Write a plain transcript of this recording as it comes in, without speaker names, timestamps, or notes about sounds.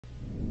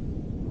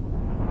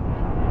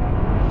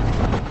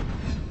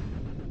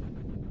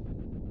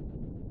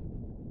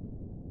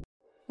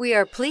We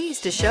are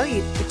pleased to show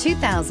you the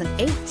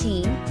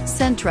 2018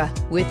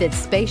 Sentra. With its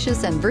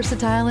spacious and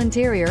versatile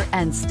interior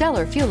and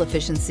stellar fuel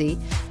efficiency,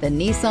 the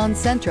Nissan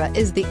Sentra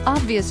is the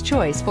obvious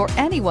choice for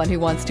anyone who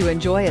wants to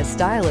enjoy a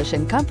stylish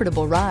and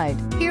comfortable ride.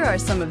 Here are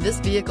some of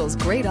this vehicle's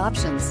great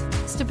options: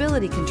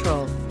 stability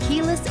control,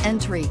 keyless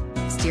entry,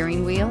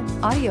 steering wheel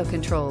audio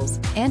controls,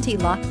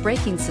 anti-lock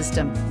braking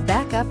system,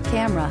 backup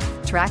camera,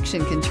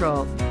 traction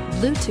control,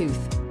 Bluetooth,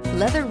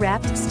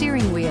 leather-wrapped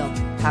steering wheel,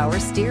 power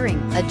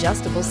steering,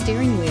 adjustable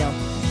steering wheel.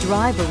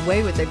 Drive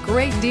away with a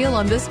great deal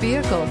on this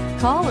vehicle.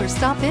 Call or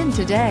stop in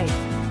today.